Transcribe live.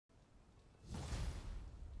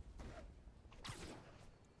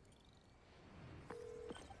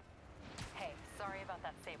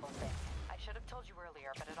that Sable thing. I should have told you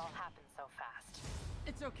earlier, but it all happened so fast.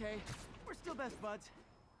 It's okay. We're still best buds.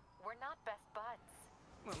 We're not best buds.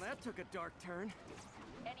 Well, that took a dark turn.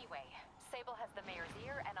 Anyway, Sable has the mayor's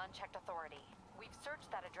ear and unchecked authority. We've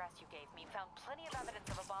searched that address you gave me, found plenty of evidence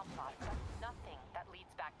of a bomb plot, but nothing that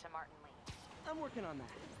leads back to Martin Lee. I'm working on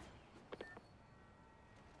that.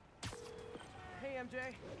 Hey,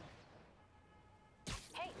 MJ.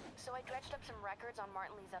 Hey, so I dredged up some records on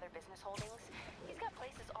Martin Lee's other business holdings. He's got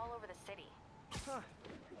places all over the city. Huh.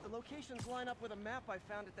 The locations line up with a map I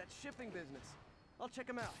found at that shipping business. I'll check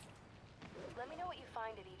them out. Let me know what you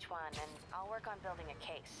find at each one, and I'll work on building a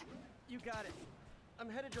case. You got it. I'm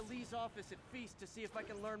headed to Lee's office at Feast to see if I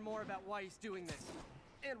can learn more about why he's doing this.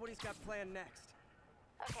 And what he's got planned next.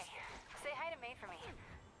 Okay, say hi to May for me.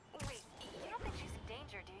 Wait, you don't think she's in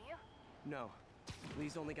danger, do you? No.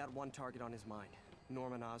 Lee's only got one target on his mind.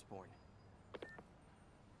 Norman Osborn.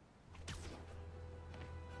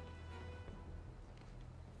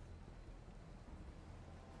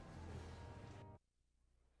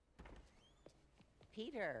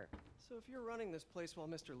 Peter. So if you're running this place while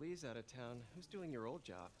Mr. Lee's out of town, who's doing your old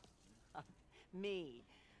job? Me.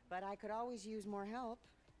 But I could always use more help.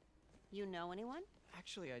 You know anyone?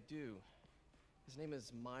 Actually, I do. His name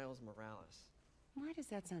is Miles Morales. Why does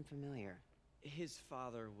that sound familiar? His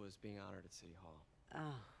father was being honored at City Hall.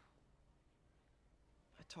 Oh.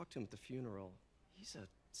 I talked to him at the funeral. He's a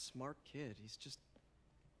smart kid. He's just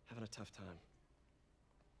having a tough time.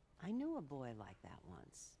 I knew a boy like that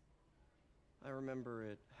once. I remember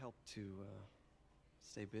it helped to,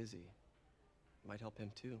 stay busy. Might help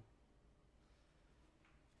him, too.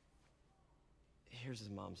 Here's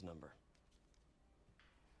his mom's number.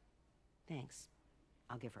 Thanks.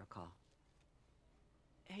 I'll give her a call.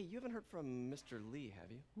 Hey, you haven't heard from Mr. Lee,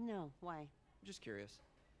 have you? No, why? I'm just curious.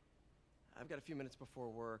 I've got a few minutes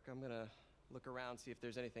before work. I'm gonna look around, see if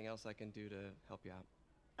there's anything else I can do to help you out.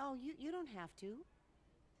 Oh, you don't have to.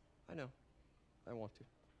 I know. I want to.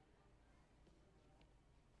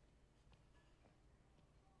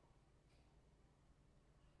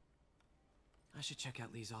 I should check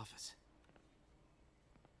out Lee's office.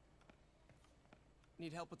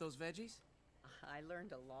 Need help with those veggies? I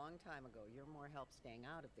learned a long time ago you're more help staying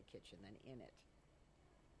out of the kitchen than in it.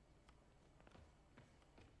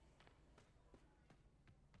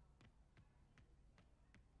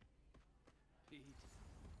 Pete,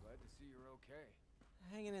 glad to see you're okay.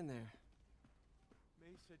 Hanging in there.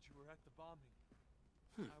 May said you were at the bombing.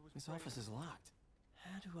 I was His praying. office is locked.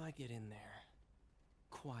 How do I get in there?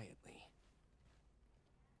 Quietly.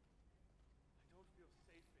 I don't feel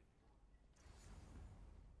safe anymore.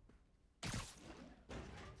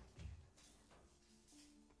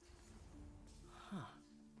 Huh.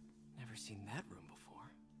 Never seen that room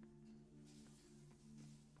before.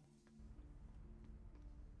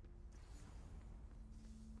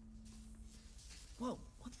 Whoa,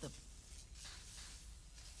 what the...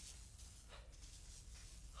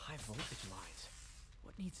 High voltage lines.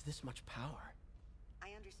 What needs this much power?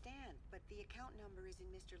 I understand, but the account number is in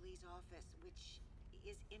Mr. Lee's office, which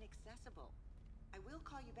is inaccessible. I will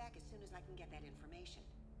call you back as soon as I can get that information.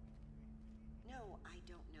 No, I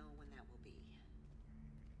don't know when that will be.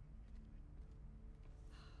 What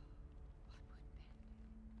would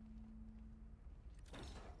Ben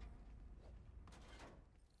do?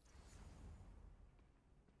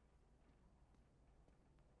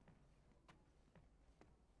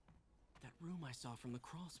 That room I saw from the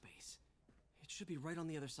crawl space. It should be right on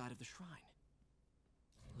the other side of the shrine.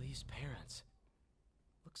 Lee's parents.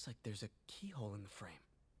 Looks like there's a keyhole in the frame.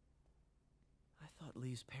 I thought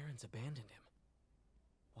Lee's parents abandoned him.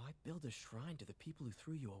 Why build a shrine to the people who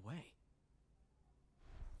threw you away?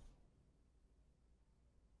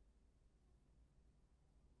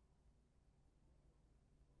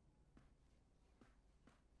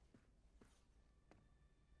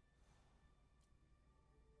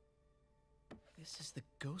 This is the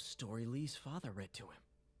ghost story Lee's father read to him.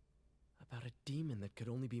 About a demon that could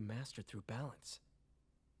only be mastered through balance.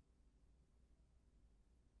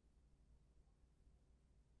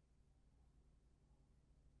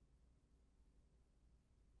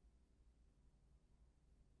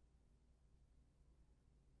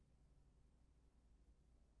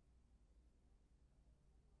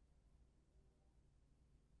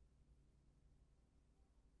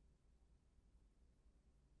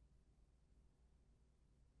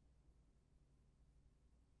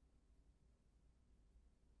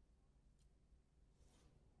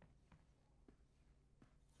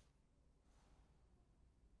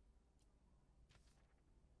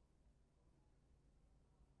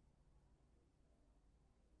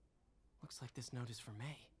 Looks like this note is for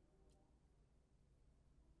May.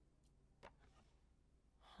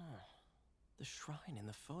 The shrine in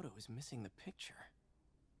the photo is missing the picture.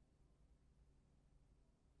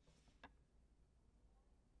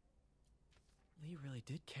 Lee really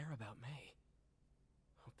did care about May.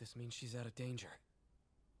 Hope this means she's out of danger.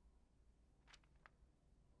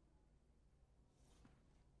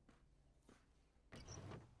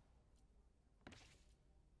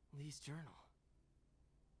 Lee's journal.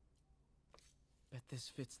 Bet this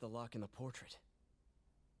fits the lock in the portrait.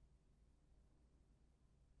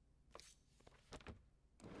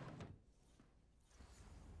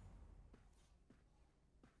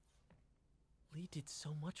 Lee did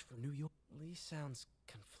so much for New York. Lee sounds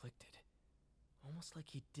conflicted. Almost like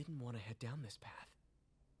he didn't want to head down this path.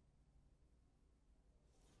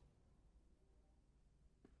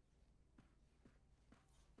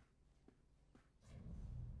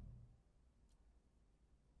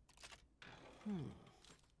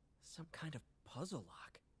 Some kind of puzzle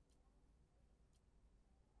lock.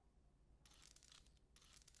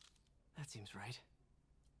 That seems right.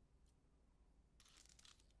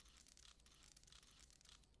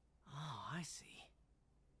 Oh, I see.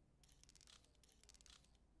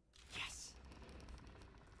 Yes!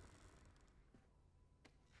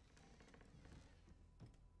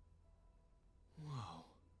 Whoa.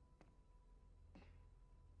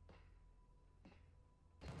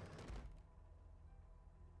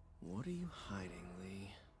 What are you hiding,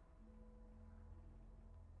 Lee?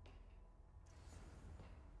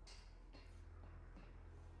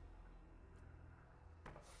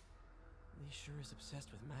 Lee sure is obsessed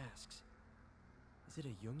with masks. Is it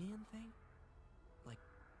a Jungian thing? Like,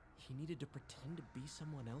 he needed to pretend to be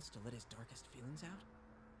someone else to let his darkest feelings out?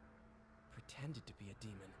 Pretended to be a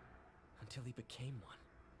demon, until he became one.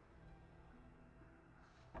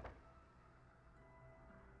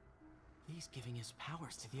 Lee's giving his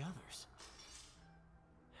powers to the others.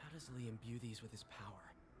 How does Lee imbue these with his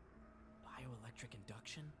power? Bioelectric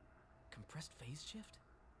induction? Compressed phase shift?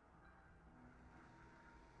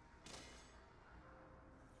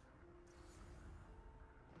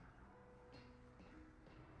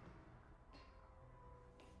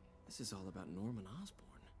 This is all about Norman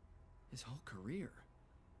Osborn. His whole career.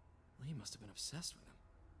 Lee must have been obsessed with him.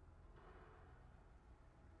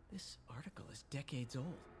 This article is decades old.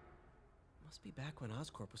 Must be back when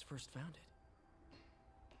Oscorp was first founded.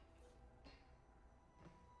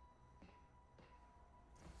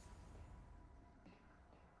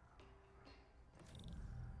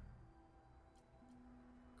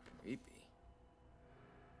 Creepy.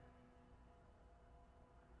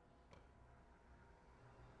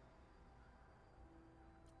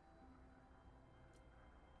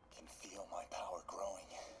 Can feel my power growing,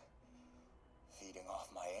 feeding off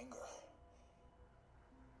my anger.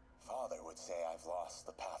 Father would say I've lost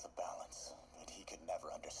the path of balance, but he could never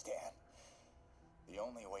understand. The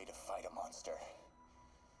only way to fight a monster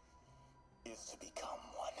is to become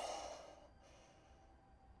one.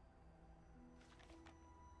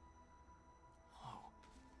 Whoa.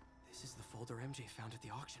 This is the folder MJ found at the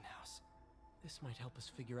auction house. This might help us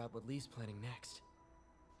figure out what Lee's planning next.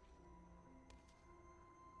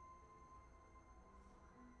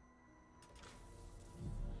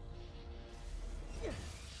 Phew.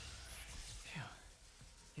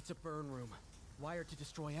 It's a burn room, wired to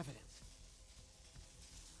destroy evidence.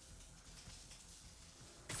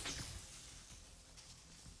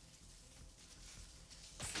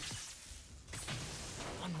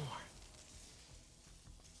 One more.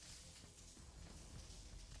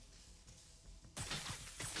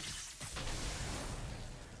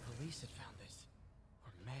 The police had found this.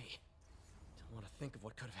 Or May. Don't want to think of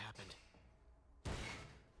what could have happened.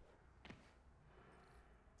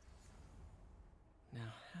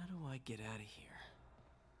 Now, how do I get out of here?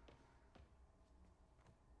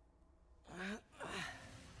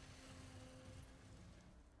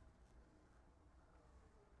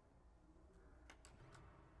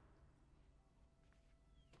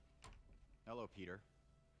 Hello, Peter.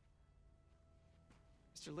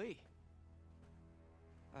 Mr. Lee.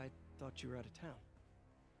 I thought you were out of town.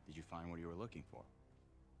 Did you find what you were looking for?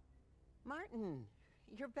 Martin,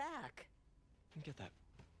 you're back. Get that.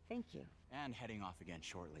 Thank you. And heading off again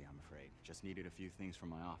shortly, I'm afraid. Just needed a few things from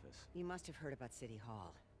my office. You must have heard about City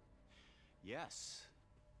Hall. Yes.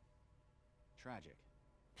 Tragic.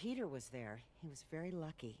 Peter was there. He was very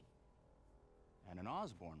lucky. And an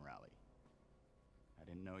Osborn rally. I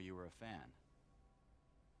didn't know you were a fan.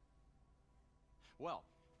 Well,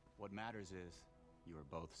 what matters is you are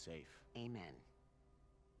both safe. Amen.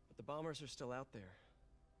 But the bombers are still out there.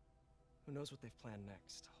 Who knows what they've planned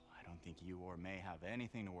next? I don't think you or May have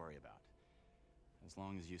anything to worry about. As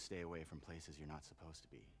long as you stay away from places you're not supposed to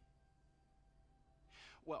be.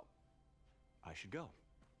 Well, I should go.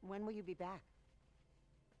 When will you be back?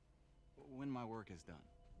 When my work is done.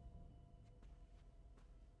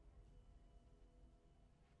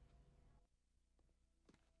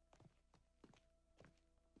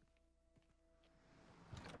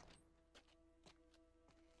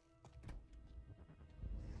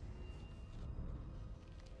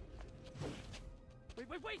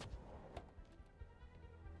 Wait!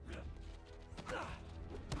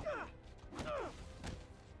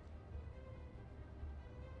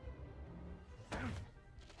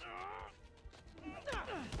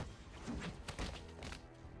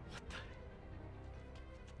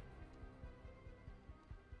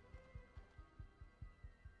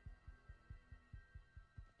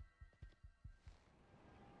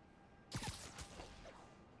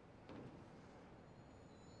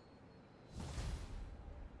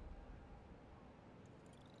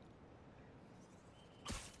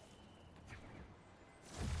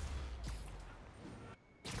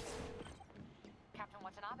 Captain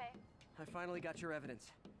Watanabe, I finally got your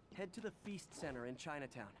evidence. Head to the Feast Center in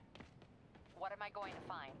Chinatown. what am I going to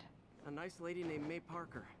find? A nice lady named May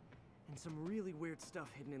Parker, and some really weird stuff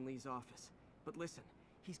hidden in Lee's office. But listen,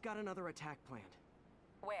 he's got another attack planned.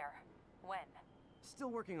 Where? When?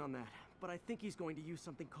 Still working on that, but I think he's going to use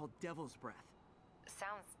something called Devil's Breath.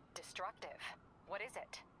 Sounds destructive. What is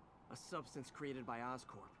it? A substance created by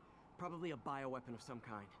Oscorp. Probably a bioweapon of some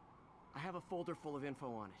kind. I have a folder full of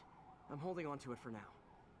info on it. I'm holding on to it for now.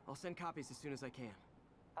 I'll send copies as soon as I can.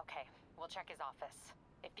 Okay, we'll check his office.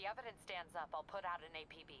 If the evidence stands up, I'll put out an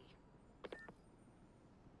APB.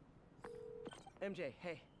 MJ,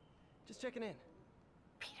 hey. Just checking in.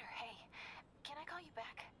 Peter, hey. Can I call you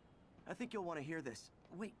back? I think you'll want to hear this.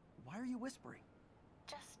 Wait, why are you whispering?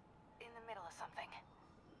 Just in the middle of something.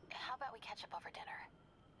 How about we catch up over dinner?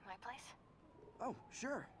 My place? Oh,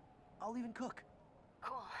 sure. I'll even cook.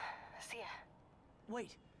 Cool. See ya.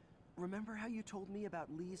 Wait, remember how you told me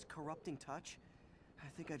about Lee's corrupting touch? I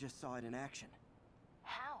think I just saw it in action.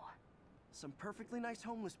 How? Some perfectly nice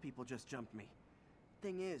homeless people just jumped me.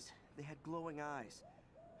 Thing is, they had glowing eyes.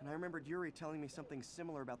 And I remembered Yuri telling me something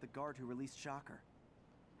similar about the guard who released Shocker.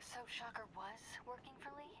 So Shocker was working for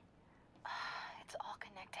Lee? It's all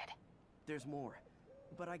connected. There's more,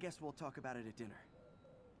 but I guess we'll talk about it at dinner.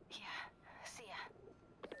 Yeah. See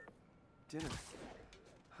ya. Dinner?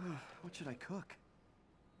 What should I cook?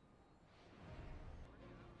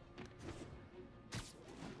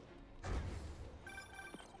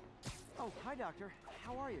 Oh, hi, Doctor.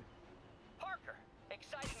 How are you? Parker,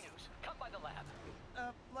 exciting news. Come by the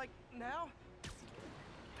lab. Like, now?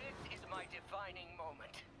 This is my defining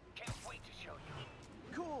moment. Can't wait to show you.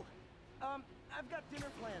 Cool. I've got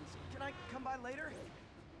dinner plans. Can I come by later?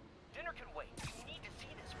 Dinner can wait. You need to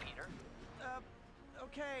see this, Peter.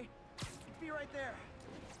 Okay. Be right there.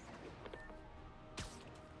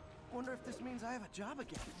 Wonder if this means I have a job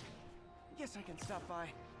again. Guess I can stop by,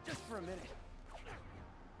 just for a minute.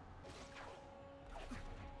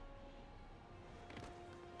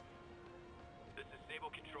 This is Stable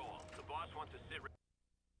Control. The boss wants to sit...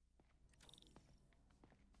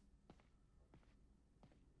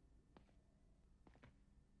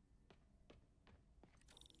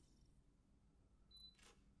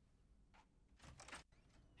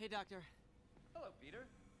 Hey, Doctor. Hello, Peter.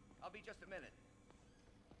 I'll be just a minute.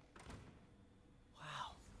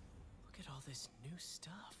 Wow. Look at all this new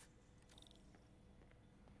stuff.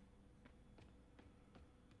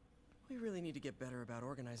 We really need to get better about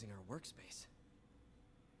organizing our workspace.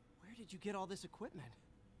 Where did you get all this equipment?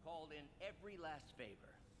 Called in every last favor.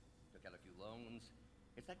 Took out a few loans.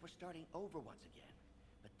 It's like we're starting over once again.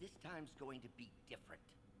 But this time's going to be different.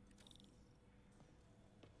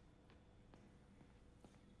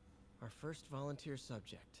 Our first volunteer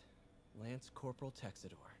subject, Lance Corporal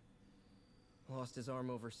Texador. Lost his arm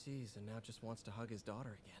overseas and now just wants to hug his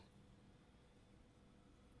daughter again.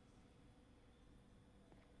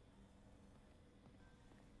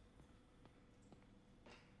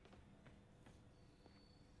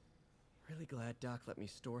 Really glad Doc let me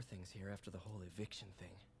store things here after the whole eviction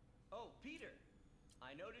thing. Oh, Peter.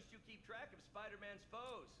 I noticed you keep track of Spider-Man's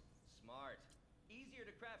foes. Smart. Easier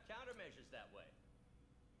to craft countermeasures that way.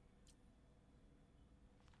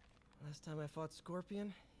 Last time I fought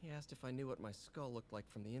Scorpion, he asked if I knew what my skull looked like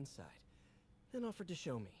from the inside, then offered to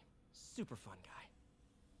show me. Super fun guy.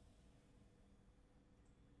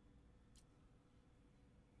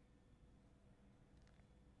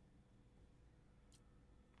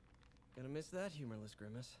 Gonna miss that humorless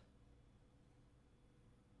grimace.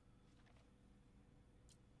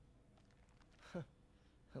 Huh.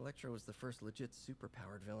 Electro was the first legit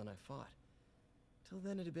superpowered villain I fought. Till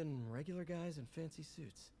then it had been regular guys in fancy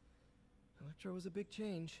suits. Electro was a big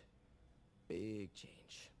change. Big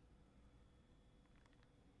change.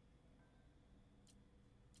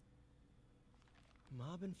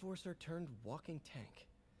 Mob enforcer turned walking tank.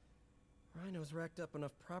 Rhino's racked up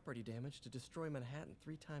enough property damage to destroy Manhattan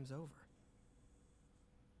 3 times over.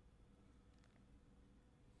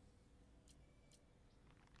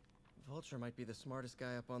 Vulture might be the smartest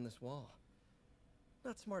guy up on this wall.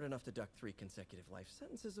 Not smart enough to duck 3 consecutive life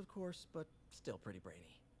sentences, of course, but still pretty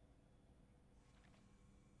brainy.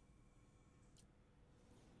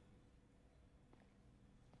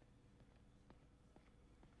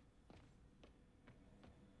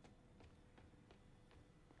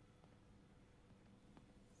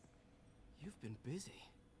 You've been busy.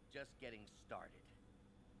 Just getting started.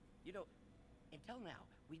 You know, until now,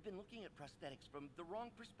 we've been looking at prosthetics from the wrong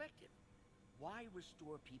perspective. Why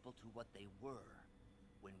restore people to what they were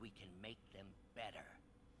when we can make them better?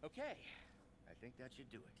 Okay, I think that should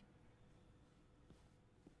do it.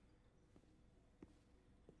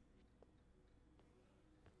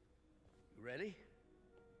 You ready?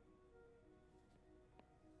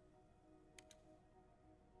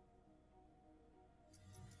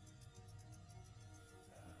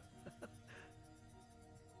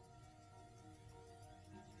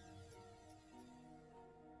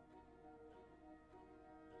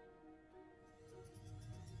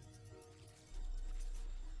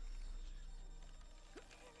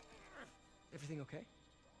 Everything okay?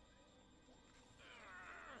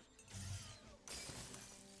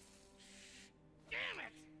 Damn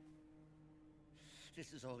it!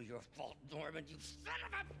 This is all your fault, Norman, you son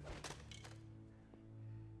of a...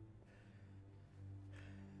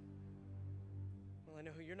 Well, I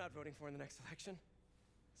know who you're not voting for in the next election.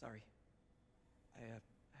 Sorry. I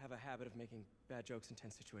have a habit of making bad jokes in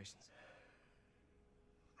tense situations.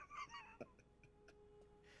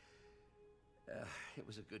 It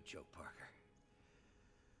was a good joke, Parker.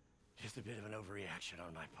 Just a bit of an overreaction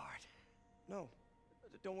on my part. No,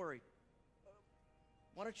 don't worry.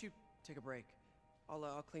 Why don't you take a break?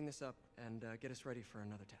 I'll clean this up and get us ready for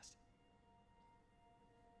another test.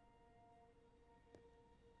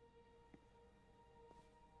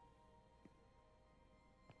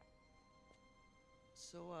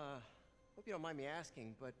 So, hope you don't mind me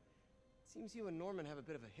asking, but it seems you and Norman have a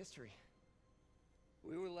bit of a history.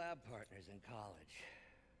 We were lab partners in college.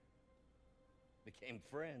 Became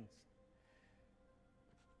friends.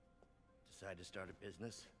 Decided to start a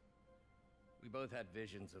business. We both had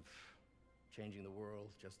visions of changing the world,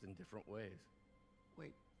 just in different ways.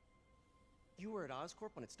 Wait, you were at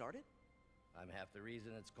Oscorp when it started? I'm half the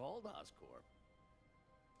reason it's called Oscorp.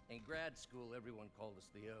 In grad school, everyone called us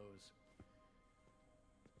the O's.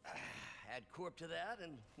 Add Corp to that,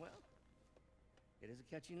 and, well, it is a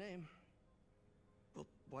catchy name. Well,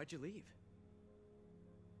 why'd you leave?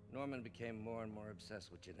 Norman became more and more obsessed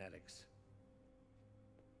with genetics.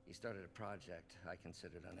 He started a project I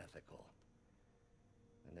considered unethical.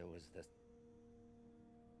 And there was this...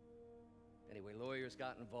 Anyway, lawyers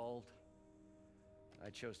got involved. I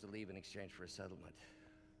chose to leave in exchange for a settlement.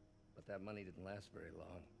 But that money didn't last very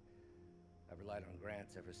long. I've relied on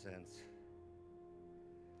grants ever since.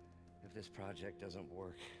 If this project doesn't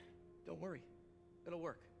work... Don't worry. It'll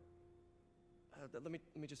work. Let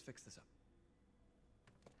me just fix this up.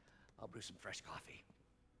 I'll brew some fresh coffee.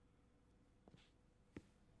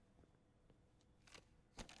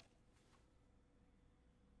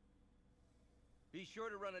 Be sure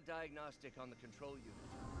to run a diagnostic on the control unit.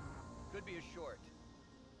 Could be a short.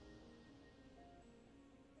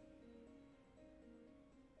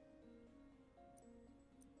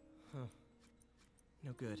 Huh.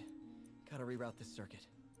 No good. Gotta reroute this circuit.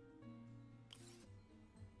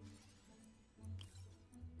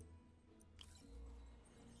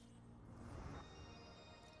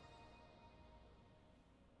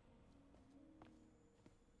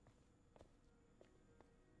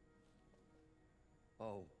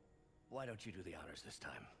 Oh, why don't you do the honors this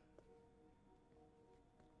time?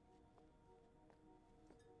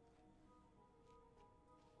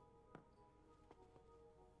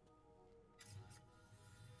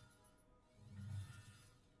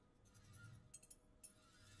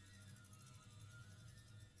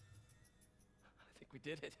 I think we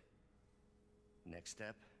did it. Next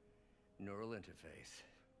step, neural interface.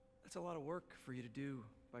 That's a lot of work for you to do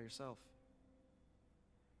by yourself.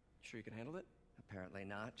 Sure you can handle it? Apparently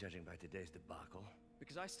not, judging by today's debacle.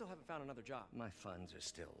 Because I still haven't found another job. My funds are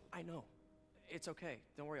still... I know. It's okay.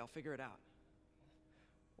 Don't worry, I'll figure it out.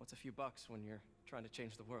 What's a few bucks when you're trying to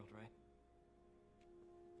change the world, right?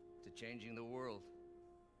 To changing the world.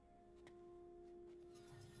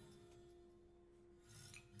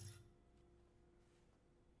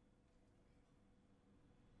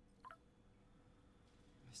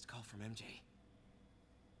 call from MJ.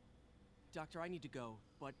 Doctor, I need to go,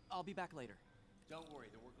 but I'll be back later. Don't worry,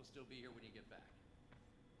 the work will still be here when you get back.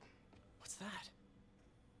 What's that?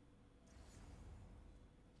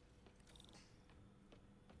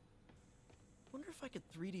 Wonder if I could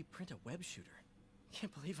 3D print a web shooter.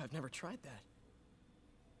 Can't believe I've never tried that.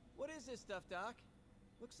 What is this stuff, Doc?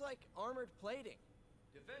 Looks like armored plating.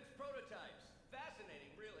 Defense prototypes.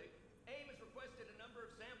 Fascinating, really. AIM has requested a number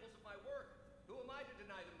of samples of my work. Who am I to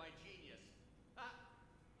deny them my genius? Ah,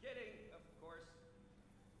 kidding, of course.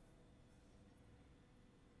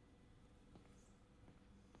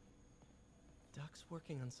 Doc's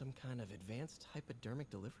working on some kind of advanced hypodermic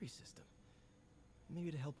delivery system. Maybe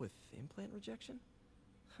to help with implant rejection?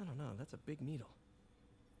 I don't know, that's a big needle.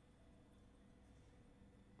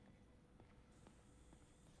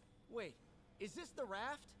 Wait, is this the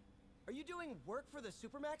raft? Are you doing work for the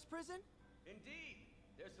Supermax prison? Indeed.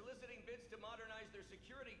 They're soliciting bids to modernize their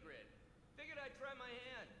security grid. Figured I'd try my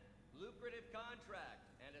hand. Lucrative contract,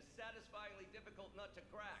 and a satisfyingly difficult nut to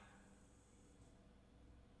crack.